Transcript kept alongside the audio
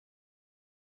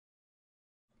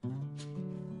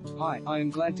Hi, I am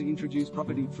glad to introduce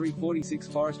property 346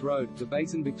 Forest Road, The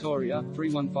Basin, Victoria,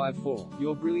 3154.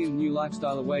 Your brilliant new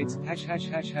lifestyle awaits.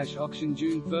 Auction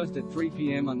June 1st at 3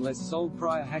 p.m. unless sold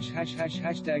prior.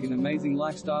 Hashtag an amazing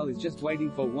lifestyle is just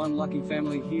waiting for one lucky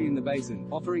family here in the Basin,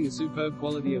 offering a superb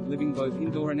quality of living both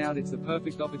indoor and out. It's the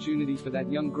perfect opportunity for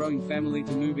that young growing family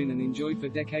to move in and enjoy for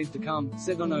decades to come.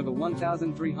 Set on over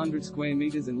 1,300 square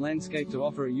meters and landscape to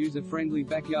offer a user-friendly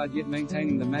backyard yet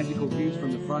maintaining the magical views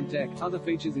from the front deck. Other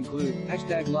features include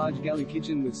large galley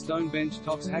kitchen with stone bench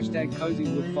tops, cozy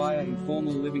wood fire,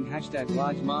 informal living,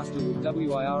 large master with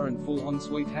WIR and full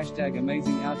ensuite,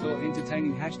 amazing outdoor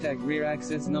entertaining, rear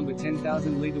access number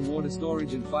 10,000 litre water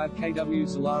storage and 5 kW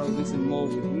solar. This and more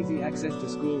with easy access to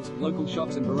schools, local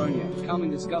shops and Baronia. Come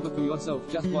and discover for yourself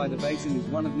just why the Basin is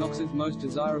one of Knox's most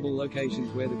desirable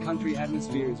locations, where the country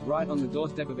atmosphere is right on the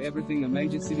doorstep of everything a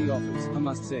major city offers. A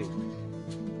must-see.